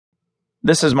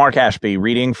This is Mark Ashby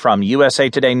reading from USA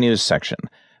Today News section.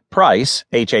 Price,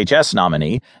 HHS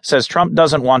nominee, says Trump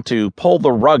doesn't want to pull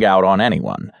the rug out on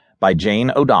anyone, by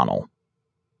Jayne O'Donnell.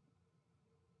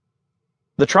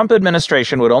 The Trump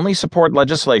administration would only support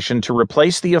legislation to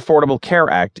replace the Affordable Care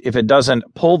Act if it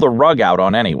doesn't pull the rug out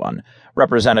on anyone,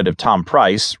 Representative Tom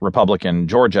Price, Republican,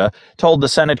 Georgia, told the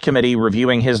Senate committee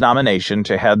reviewing his nomination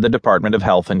to head the Department of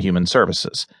Health and Human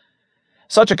Services.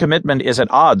 Such a commitment is at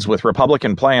odds with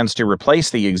Republican plans to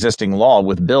replace the existing law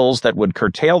with bills that would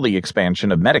curtail the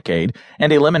expansion of Medicaid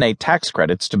and eliminate tax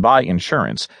credits to buy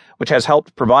insurance, which has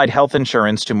helped provide health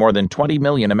insurance to more than 20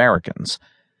 million Americans.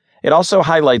 It also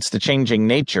highlights the changing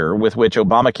nature with which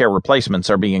Obamacare replacements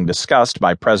are being discussed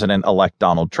by President-elect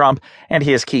Donald Trump and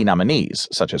his key nominees,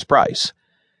 such as Price.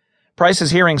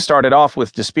 Price's hearing started off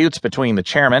with disputes between the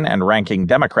chairman and ranking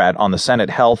Democrat on the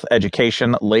Senate Health,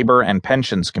 Education, Labor, and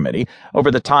Pensions Committee over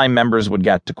the time members would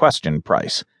get to question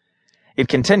Price. It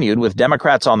continued with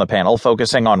Democrats on the panel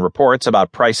focusing on reports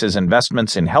about Price's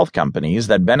investments in health companies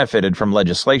that benefited from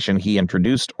legislation he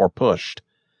introduced or pushed.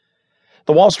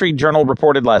 The Wall Street Journal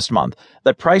reported last month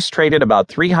that Price traded about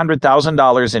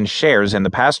 $300,000 in shares in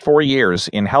the past 4 years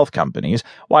in health companies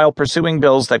while pursuing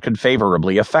bills that could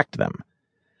favorably affect them.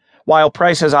 While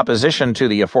Price's opposition to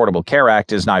the Affordable Care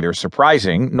Act is neither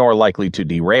surprising nor likely to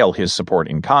derail his support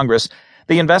in Congress,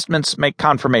 the investments make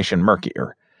confirmation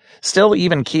murkier. Still,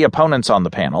 even key opponents on the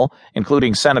panel,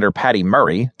 including Senator Patty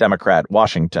Murray, Democrat,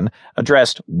 Washington,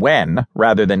 addressed when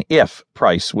rather than if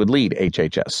Price would lead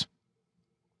HHS.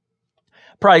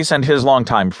 Price and his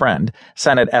longtime friend,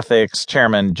 Senate Ethics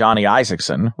Chairman Johnny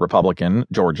Isakson, Republican,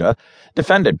 Georgia,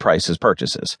 defended Price's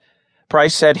purchases.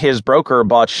 Price said his broker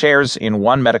bought shares in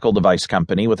one medical device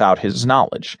company without his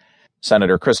knowledge.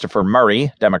 Senator Christopher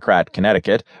Murray, Democrat,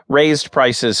 Connecticut, raised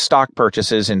Price's stock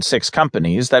purchases in 6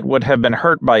 companies that would have been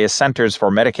hurt by a Centers for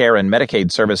Medicare and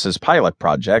Medicaid Services pilot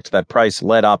project that Price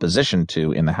led opposition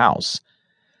to in the House.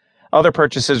 Other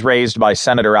purchases raised by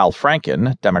Senator Al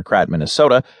Franken, Democrat,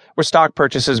 Minnesota, were stock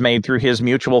purchases made through his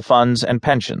mutual funds and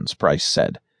pensions, Price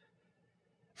said.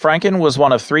 Franken was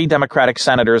one of 3 Democratic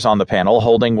senators on the panel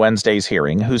holding Wednesday's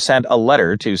hearing who sent a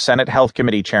letter to Senate Health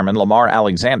Committee Chairman Lamar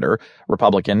Alexander,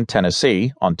 Republican,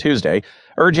 Tennessee, on Tuesday,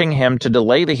 urging him to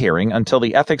delay the hearing until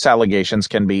the ethics allegations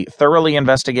can be thoroughly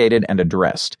investigated and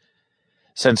addressed.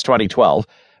 Since 2012,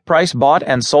 Price bought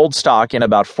and sold stock in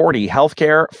about 40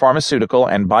 healthcare, pharmaceutical,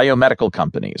 and biomedical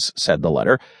companies, said the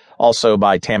letter, also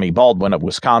by Tammy Baldwin of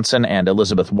Wisconsin and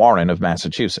Elizabeth Warren of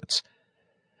Massachusetts.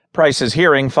 Price's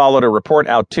hearing followed a report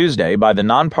out Tuesday by the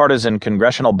nonpartisan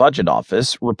Congressional Budget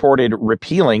Office reported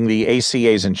repealing the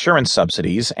ACA's insurance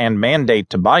subsidies and mandate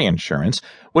to buy insurance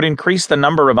would increase the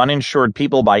number of uninsured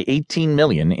people by 18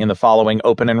 million in the following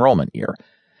open enrollment year.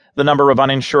 The number of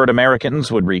uninsured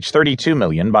Americans would reach 32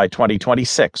 million by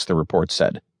 2026, the report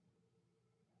said.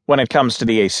 When it comes to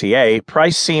the ACA,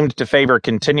 Price seemed to favor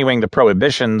continuing the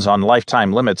prohibitions on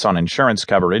lifetime limits on insurance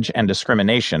coverage and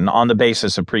discrimination on the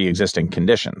basis of pre-existing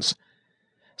conditions.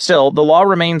 Still, the law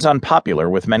remains unpopular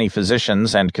with many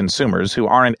physicians and consumers who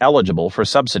aren't eligible for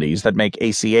subsidies that make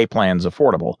ACA plans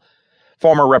affordable.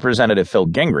 Former Representative Phil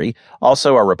Gingrey,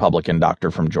 also a Republican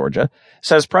doctor from Georgia,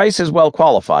 says Price is well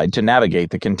qualified to navigate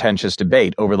the contentious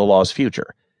debate over the law's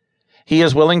future. He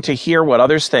is willing to hear what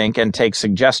others think and take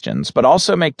suggestions, but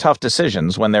also make tough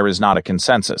decisions when there is not a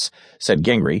consensus, said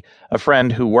Gingrey, a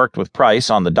friend who worked with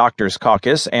Price on the Doctors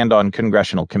Caucus and on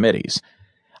congressional committees.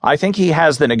 I think he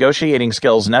has the negotiating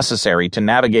skills necessary to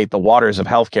navigate the waters of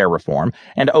healthcare reform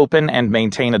and open and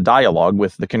maintain a dialogue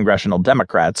with the congressional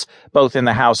Democrats, both in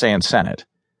the House and Senate.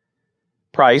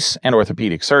 Price, an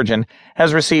orthopedic surgeon,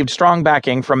 has received strong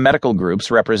backing from medical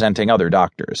groups representing other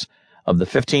doctors. Of the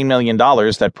 $15 million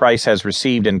that Price has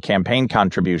received in campaign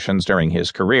contributions during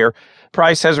his career,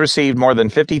 Price has received more than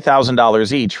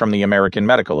 $50,000 each from the American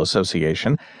Medical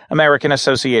Association, American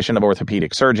Association of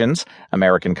Orthopedic Surgeons,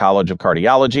 American College of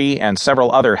Cardiology, and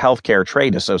several other healthcare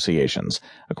trade associations,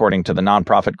 according to the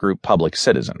nonprofit group Public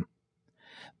Citizen.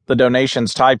 The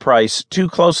donations tie Price too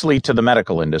closely to the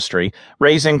medical industry,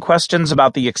 raising questions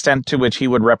about the extent to which he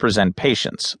would represent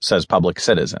patients, says Public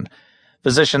Citizen.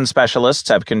 Physician specialists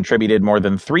have contributed more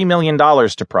than $3 million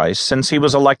to Price since he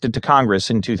was elected to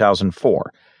Congress in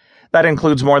 2004. That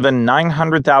includes more than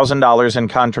 $900,000 in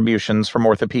contributions from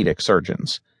orthopedic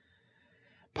surgeons.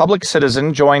 Public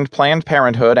Citizen joined Planned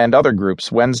Parenthood and other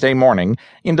groups Wednesday morning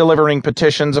in delivering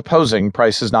petitions opposing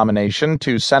Price's nomination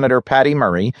to Senator Patty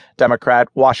Murray, Democrat,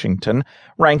 Washington,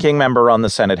 ranking member on the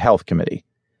Senate Health Committee.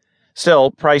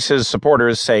 Still, Price's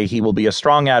supporters say he will be a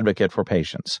strong advocate for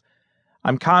patients.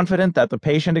 I'm confident that the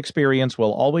patient experience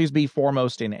will always be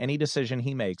foremost in any decision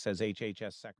he makes as HHS Secretary.